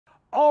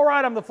All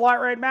right, I'm the Flat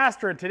Rate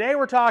Master, and today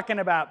we're talking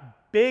about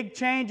big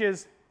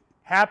changes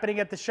happening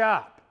at the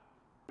shop.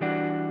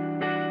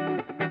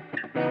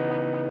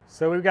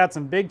 So we've got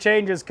some big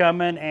changes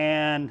coming,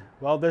 and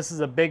well, this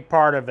is a big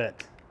part of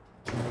it.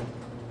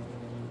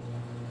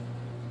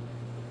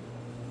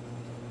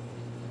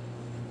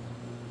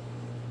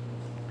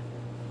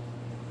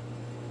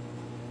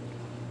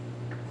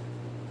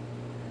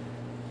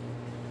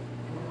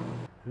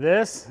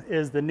 This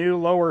is the new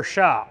lower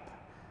shop.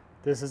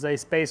 This is a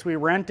space we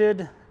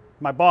rented,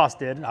 my boss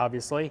did,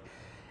 obviously,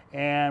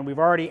 and we've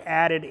already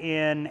added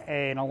in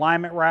an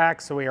alignment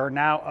rack, so we are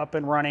now up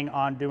and running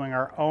on doing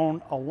our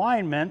own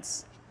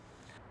alignments.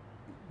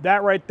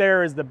 That right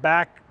there is the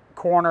back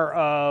corner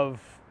of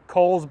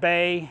Coles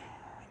Bay,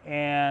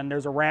 and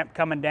there's a ramp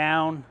coming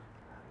down.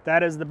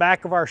 That is the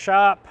back of our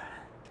shop,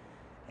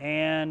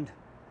 and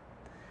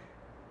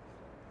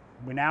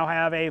we now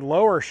have a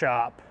lower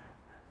shop.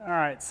 All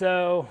right,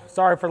 so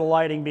sorry for the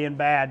lighting being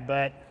bad,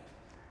 but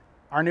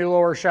our new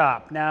lower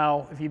shop.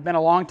 Now, if you've been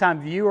a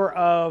long-time viewer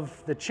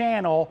of the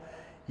channel,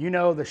 you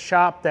know the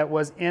shop that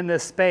was in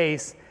this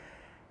space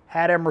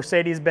had a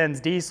Mercedes-Benz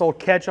diesel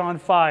catch on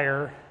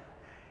fire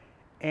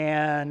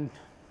and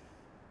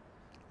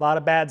a lot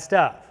of bad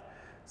stuff.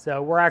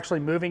 So we're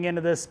actually moving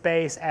into this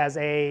space as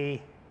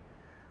a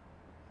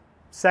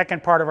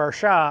second part of our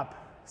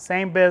shop.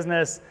 Same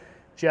business,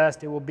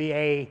 just it will be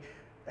a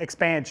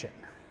expansion.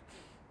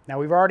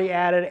 Now we've already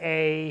added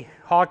a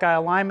Hawkeye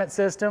alignment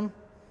system,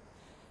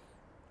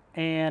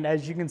 and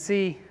as you can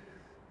see,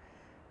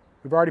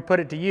 we've already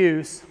put it to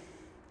use.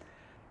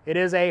 It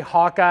is a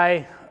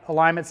Hawkeye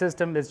alignment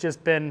system. It's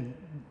just been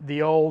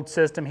the old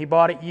system. He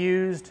bought it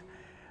used,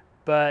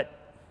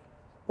 but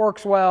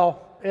works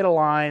well, it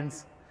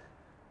aligns,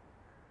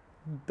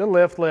 the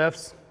lift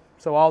lifts,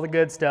 so all the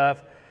good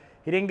stuff.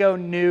 He didn't go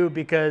new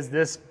because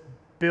this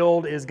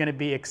build is going to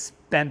be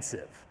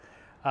expensive.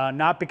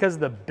 Not because of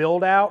the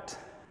build out,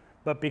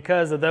 but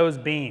because of those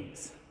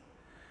beams.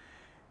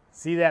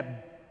 See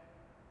that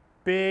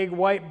big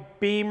white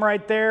beam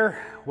right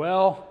there?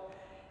 Well,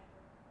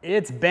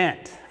 it's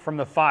bent from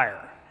the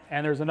fire.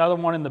 And there's another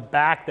one in the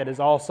back that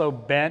is also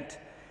bent.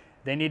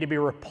 They need to be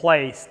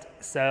replaced.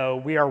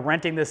 So we are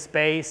renting this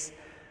space.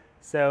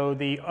 So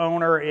the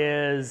owner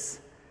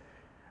is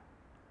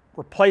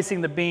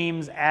replacing the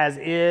beams as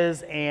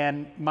is,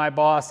 and my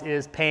boss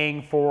is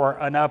paying for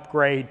an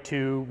upgrade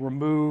to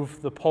remove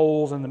the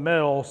poles in the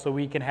middle so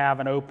we can have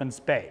an open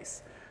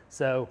space.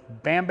 So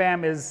Bam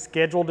Bam is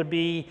scheduled to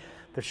be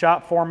the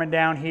shop foreman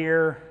down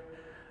here.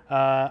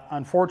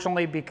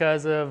 Unfortunately,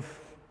 because of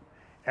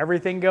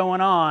everything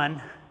going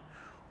on,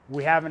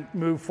 we haven't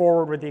moved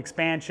forward with the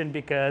expansion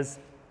because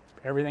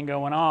everything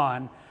going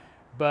on,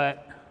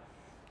 but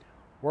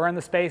we're in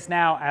the space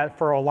now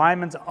for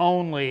alignments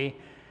only,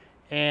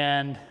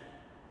 and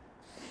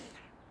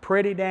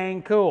pretty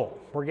dang cool.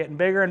 We're getting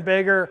bigger and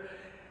bigger,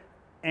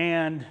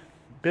 and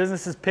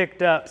business has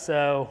picked up,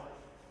 so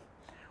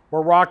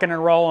we're rocking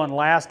and rolling.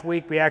 Last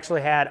week we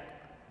actually had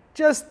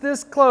just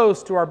this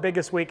close to our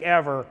biggest week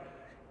ever,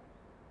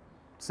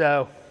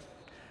 so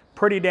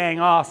pretty dang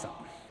awesome.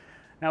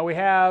 Now we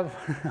have,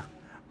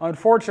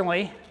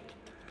 unfortunately,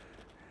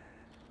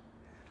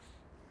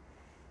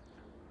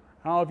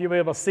 I don't know if you'll be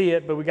able to see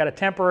it, but we got a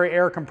temporary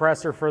air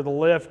compressor for the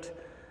lift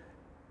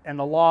and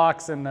the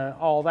locks and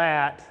all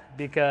that,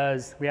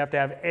 because we have to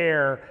have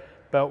air,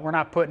 but we're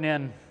not putting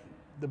in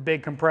the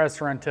big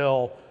compressor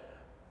until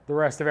the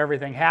rest of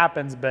everything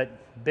happens, but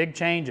big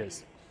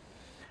changes.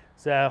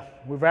 So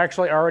we've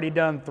actually already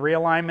done 3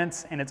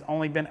 alignments, and it's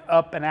only been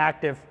up and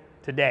active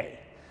today.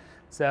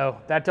 So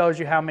that tells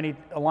you how many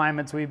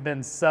alignments we've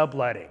been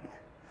subletting.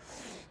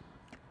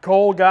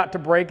 Cole got to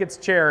break its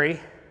cherry.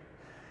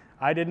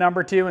 I did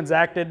number 2 and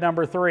Zach did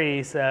number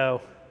 3,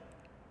 so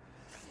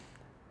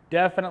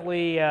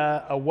definitely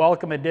a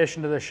welcome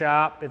addition to the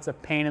shop. It's a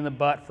pain in the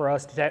butt for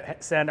us to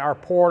send our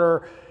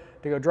porter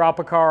to go drop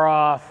a car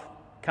off,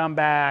 come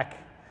back,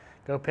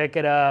 go pick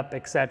it up,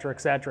 etc.,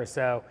 etc.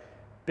 So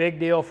big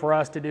deal for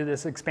us to do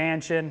this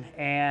expansion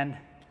and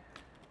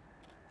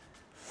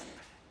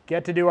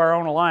get to do our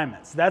own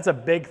alignments. That's a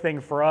big thing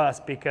for us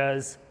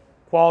because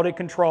quality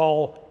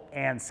control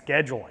and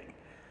scheduling.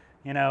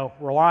 You know,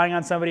 relying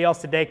on somebody else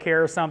to take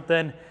care of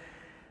something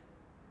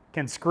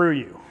can screw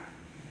you.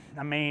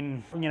 I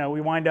mean, you know,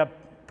 we wind up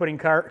putting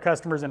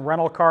customers in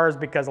rental cars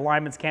because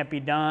alignments can't be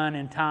done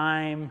in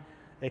time,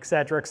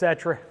 etc.,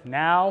 etc.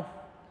 Now,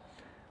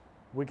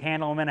 we can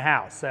handle them in a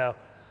house. So,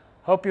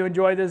 hope you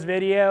enjoyed this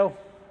video.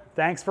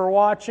 Thanks for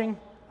watching.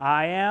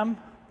 I am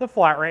the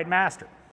Flat Rate Master.